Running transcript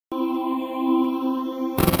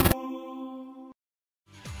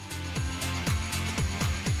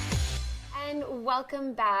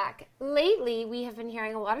welcome back. Lately, we have been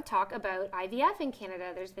hearing a lot of talk about IVF in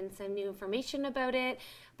Canada. There's been some new information about it,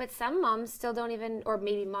 but some moms still don't even, or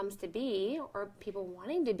maybe moms-to-be, or people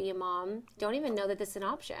wanting to be a mom, don't even know that this is an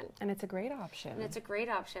option. And it's a great option. And it's a great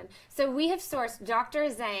option. So we have sourced Dr.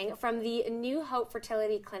 Zhang from the New Hope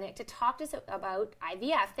Fertility Clinic to talk to us about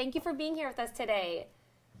IVF. Thank you for being here with us today.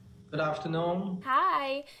 Good afternoon.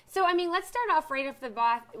 Hi. So, I mean, let's start off right off the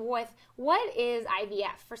bat with what is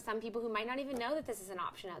IVF for some people who might not even know that this is an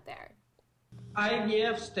option out there?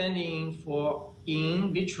 IVF standing for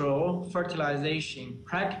in vitro fertilization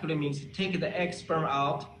practically means take the egg sperm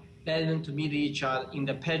out, let them to meet each other in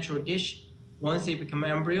the petri dish. Once they become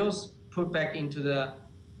embryos, put back into the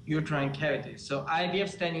uterine cavity. So IVF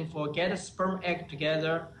standing for get a sperm egg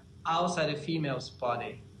together outside the female's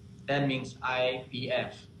body. That means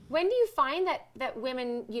IVF. When do you find that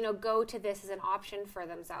women, go to this as an option for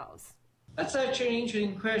themselves? That's actually an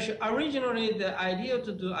interesting question. Originally, the idea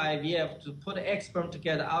to do IVF, to put egg sperm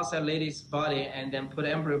together outside lady's body and then put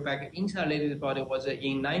embryo back inside lady's body, was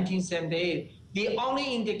in 1978. The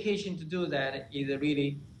only indication to do that is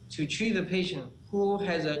really to treat the patient who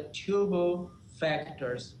has a tubal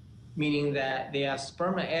factors, meaning that their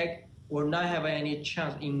sperm and egg will not have any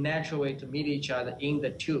chance in natural way to meet each other in the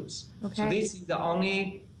tubes. Okay. So this is the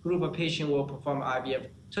only group of patients will perform IVF.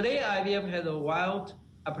 Today, IVF has a wide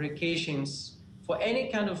applications for any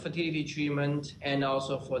kind of fertility treatment and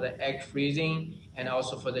also for the egg freezing and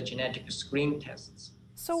also for the genetic screen tests.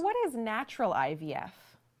 So what is natural IVF?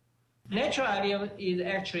 Natural IVF is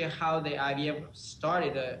actually how the IVF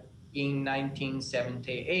started in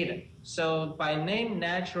 1978. So by name,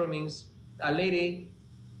 natural means a lady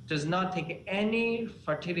does not take any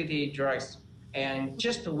fertility drugs and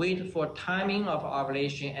just wait for timing of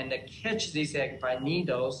ovulation and catch this egg by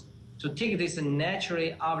needles to take this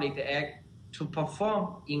naturally ovulated egg to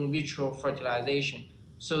perform in vitro fertilization.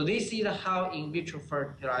 So this is how in vitro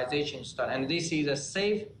fertilization starts, and this is a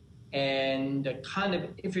safe and kind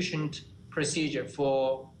of efficient procedure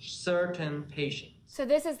for certain patients. So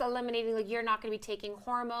this is eliminating, like, you're not going to be taking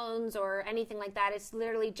hormones or anything like that. It's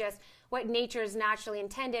literally just what nature is naturally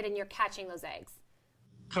intended, and you're catching those eggs.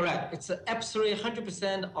 Correct. It's an absolutely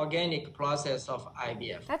 100% organic process of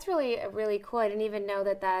IVF. That's really, really cool. I didn't even know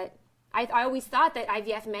that. I always thought that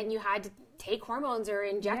IVF meant you had to take hormones or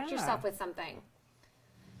inject yourself with something.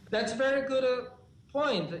 That's a very good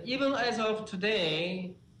point. Even as of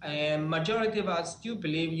today, a majority of us still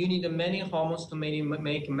believe you need many hormones to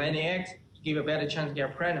make many eggs to give a better chance to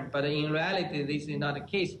get pregnant. But in reality, this is not the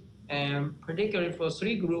case. And particularly for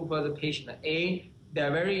three groups of the patient: A, they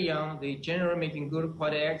are very young, they generally making good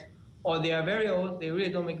quality eggs, or they are very old, they really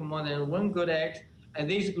don't make more than one good egg. And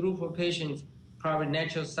this group of patients, probably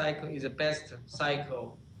natural cycle is the best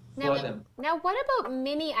cycle for them. Now, what about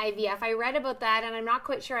mini IVF? I read about that, and I'm not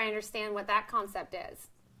quite sure I understand what that concept is.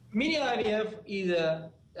 Mini IVF is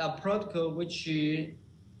a protocol which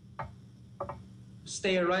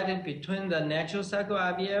stay right in between the natural cycle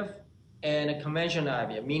IVF and conventional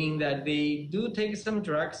IVF, meaning that they do take some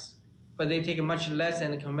drugs, but they take much less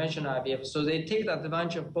than the conventional IVF. So they take the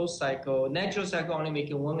advantage of both cycle. Natural cycle only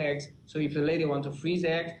making one egg. So if the lady want to freeze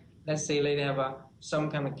egg, let's say lady have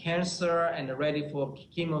some kind of cancer and ready for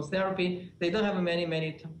chemotherapy, they don't have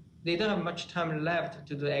they don't have much time left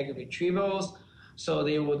to do egg retrievals. So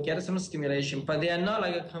they would get some stimulation, but they are not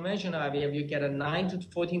like a conventional IVF. You get a 9 to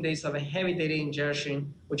 14 days of a heavy daily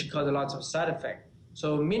injection, which causes lots of side effects.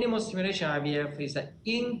 So minimal stimulation IVF is an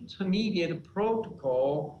intermediate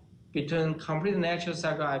protocol between complete natural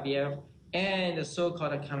cycle IVF and the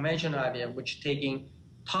so-called conventional IVF, which taking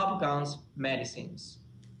top guns medicines.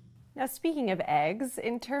 Now, speaking of eggs,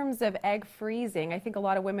 in terms of egg freezing, I think a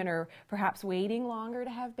lot of women are perhaps waiting longer to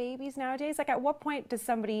have babies nowadays. Like, at what point does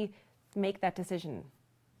somebody make that decision?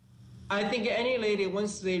 I think any lady,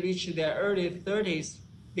 once they reach their early 30s,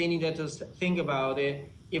 they need to think about it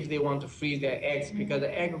if they want to freeze their eggs, because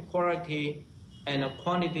the egg quality and the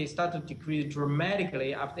quantity start to decrease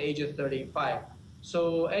dramatically after age of 35.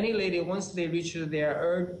 So any lady, once they reach their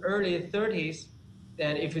early 30s,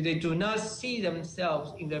 then if they do not see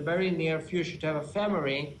themselves in the very near future to have a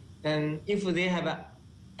family, then if they have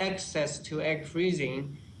access to egg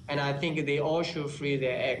freezing, and I think they all should freeze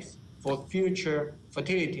their eggs for future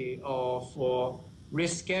fertility or for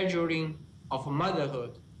rescheduling of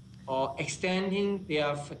motherhood or extending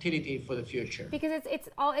their fertility for the future. Because it's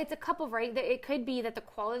a couple, right? It could be that the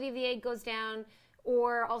quality of the egg goes down,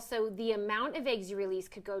 or also the amount of eggs you release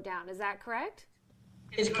could go down. Is that correct?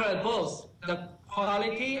 It's correct. Both the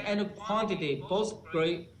quality and the quantity both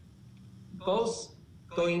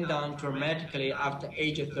going down dramatically after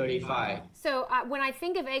age of 35. So when I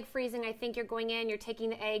think of egg freezing, I think you're going in, you're taking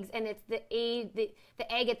the eggs, and it's the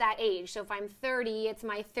egg at that age. So if I'm 30, it's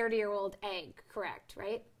my 30-year-old egg, correct,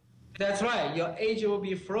 right? That's right. Your egg will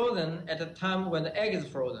be frozen at the time when the egg is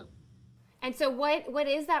frozen. And so what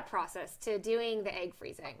is that process to doing the egg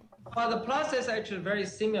freezing? Well, the process is actually very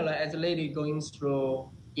similar as a lady going through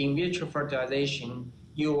in vitro fertilization.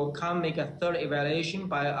 You will come make a third evaluation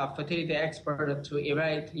by a fertility expert to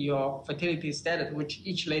evaluate your fertility status, which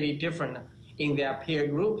each lady different in their peer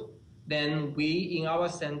group. Then we, in our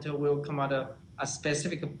center, will come out a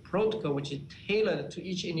specific protocol which is tailored to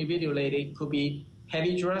each individual lady. Could be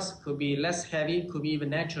heavy drugs, could be less heavy, could be even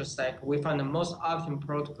natural cycle. We find the most optimal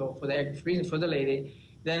protocol for the egg freezing for the lady.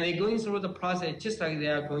 Then they're going through the process just like they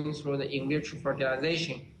are going through the in vitro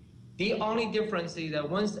fertilization. The only difference is that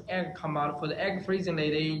once the egg come out, for the egg freezing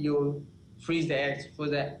lady, you freeze the eggs. For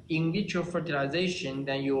the in vitro fertilization,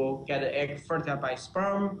 then you will get the egg fertilized by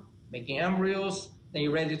sperm, making embryos, then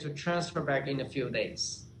you're ready to transfer back in a few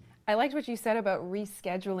days. I liked what you said about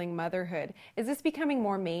rescheduling motherhood. Is this becoming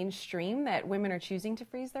more mainstream that women are choosing to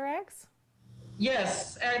freeze their eggs?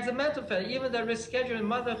 Yes, as a matter of fact, even the rescheduling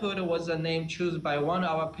motherhood was a name chosen by one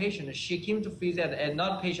of our patients. She came to freeze at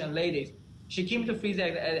not patient ladies. She came to freeze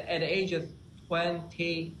at the age of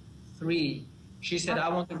 23. She said, I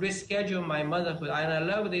want to reschedule my motherhood. And I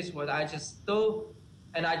love this word. I just stole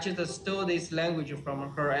this language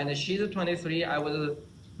from her. And she's 23.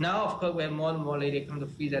 Now, of course, we have more and more ladies come to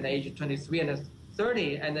freeze at the age of 23 and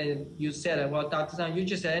 30. And then you said, well, Dr. Zhang, you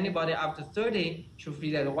just said anybody after 30 should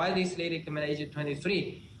freeze at. Why this lady come at the age of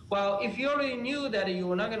 23? Well, if you already knew that you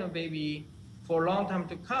were not going to baby for a long time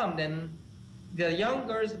to come, then the young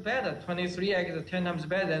girl is better. 23 eggs is 10 times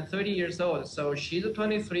better than 30 years old. So she's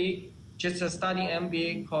 23, just studying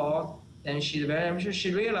MBA course, and she's very ambitious.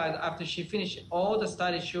 She realized after she finished all the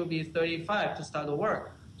studies, she'll be 35 to start the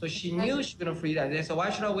work. So she knew she was going to freeze that. So why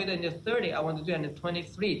should I wait until 30? I want to do it until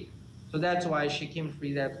 23. So that's why she came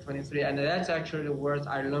freeze at 23. And that's actually the words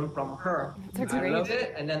I learned from her. I love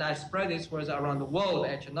it. And then I spread these words around the world,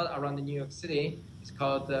 actually, not around the New York City. It's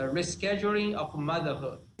called the rescheduling of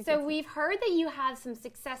motherhood. So we've heard that you have some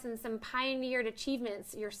success and some pioneered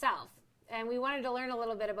achievements yourself. And we wanted to learn a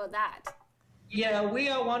little bit about that. Yeah, we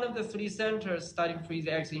are one of the 3 centers studying freeze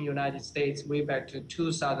eggs in the United States way back to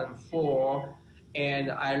 2004.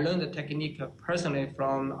 And I learned the technique personally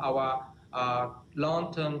from our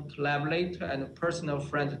long-term collaborator and personal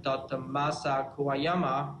friend, Dr. Masa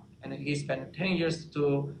Kuwayama. And he spent 10 years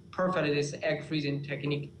to perfect this egg freezing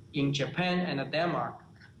technique in Japan and Denmark.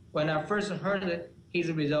 When I first heard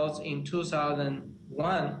his results in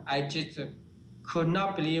 2001, I just could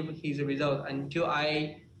not believe his results until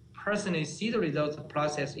I personally see the results of the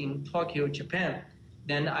process in Tokyo, Japan.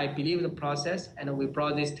 Then I believe the process, and we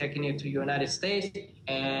brought this technique to the United States.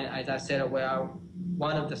 And as I said, we are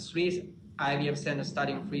one of the 3 IVF centers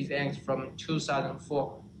studying freeze eggs from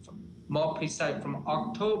 2004. More precise, from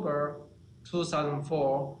October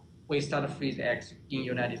 2004, we started freeze eggs in the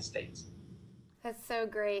United States. That's so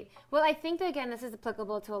great. Well, I think that, again, this is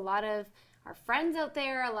applicable to a lot of our friends out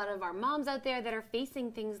there, a lot of our moms out there that are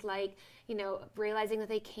facing things like, realizing that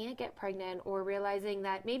they can't get pregnant, or realizing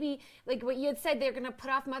that maybe, like what you had said, they're going to put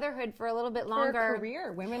off motherhood for a little bit longer. For a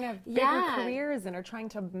career. Women have bigger careers and are trying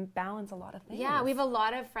to balance a lot of things. Yeah, we have a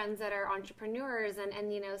lot of friends that are entrepreneurs, and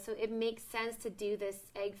so it makes sense to do this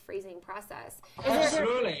egg freezing process.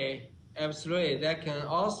 Absolutely. That can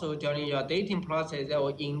also, during your dating process, that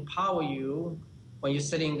will empower you when you're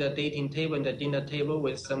sitting at the dating table and the dinner table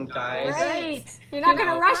with some guys. Right. You're not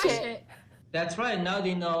going to rush it. That's right. Now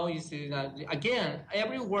they know. You see, again,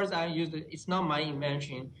 every word I use, it's not my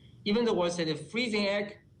invention. Even the word said freezing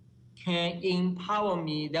egg can empower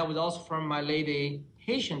me. That was also from my lady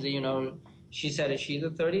patients. She said she's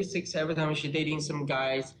 36. Every time she's dating some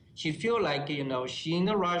guys, she feel like she's in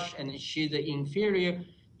a rush and she's inferior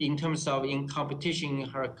in terms of in competition in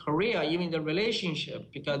her career, even the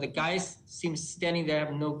relationship, because the guys seem standing there,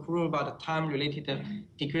 have no clue about the time-related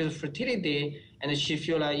decrease of fertility, and she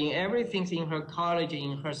feel like in everything in her college,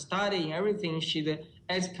 in her study, in everything, she's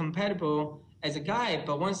as compatible as a guy.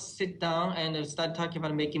 But once sit down and start talking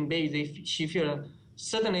about making babies, she feel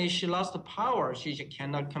suddenly she lost the power. She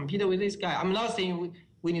cannot compete with this guy. I'm not saying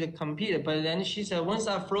we need to compete, but then she said, once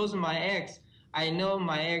I frozen my eggs, I know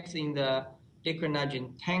my eggs in the liquid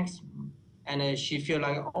nitrogen tanks, and she feel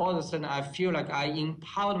like all of a sudden I feel like I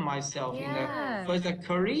empowered myself for the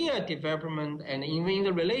career development and even in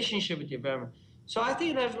the relationship development. So I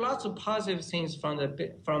think there's lots of positive things from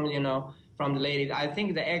the ladies. I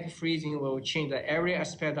think the egg freezing will change every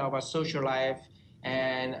aspect of our social life,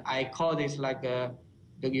 and I call this like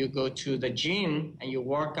you go to the gym and you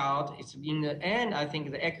work out. It's in the end, I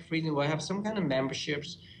think the egg freezing will have some kind of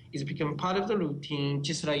memberships. It's become part of the routine,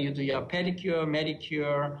 just like you do your pedicure,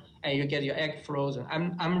 manicure, and you get your egg frozen.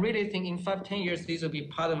 I'm really thinking 5-10 years, this will be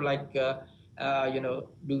part of like,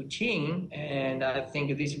 routine. And I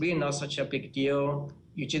think this is really not such a big deal.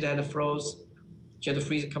 You just have to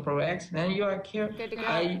freeze a couple of eggs, then you are Good to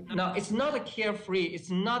go. No, it's not a carefree.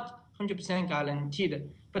 It's not 100% guaranteed,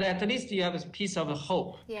 but at least you have a piece of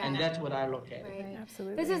hope, and that's what I look at. Right.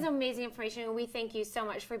 Absolutely. This is amazing information, and we thank you so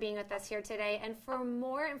much for being with us here today. And for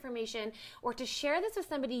more information or to share this with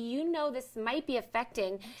somebody you know this might be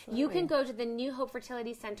affecting, you can go to the New Hope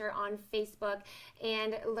Fertility Center on Facebook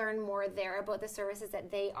and learn more there about the services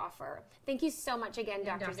that they offer. Thank you so much again,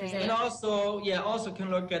 Dr. Zhang. And also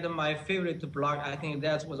can look at my favorite blog. I think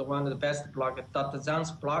that was one of the best blogs, Dr.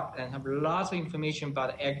 Zhang's blog, and have lots of information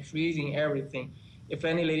about egg freezing, everything. If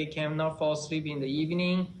any lady cannot fall asleep in the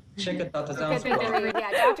evening, check out Dr. Zhang's blog.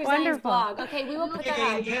 Yeah, Dr. Zhang's blog. Okay, we will put that in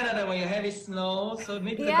out. Canada, when you have it snow, so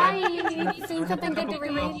maybe you need something good to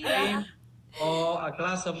read. Yeah. Or a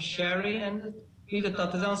glass of sherry and read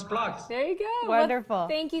Dr. Zhang's blogs. There you go. Wonderful. Well,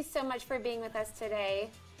 thank you so much for being with us today.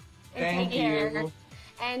 And Thank take care. you.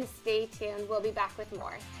 And stay tuned. We'll be back with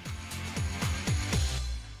more.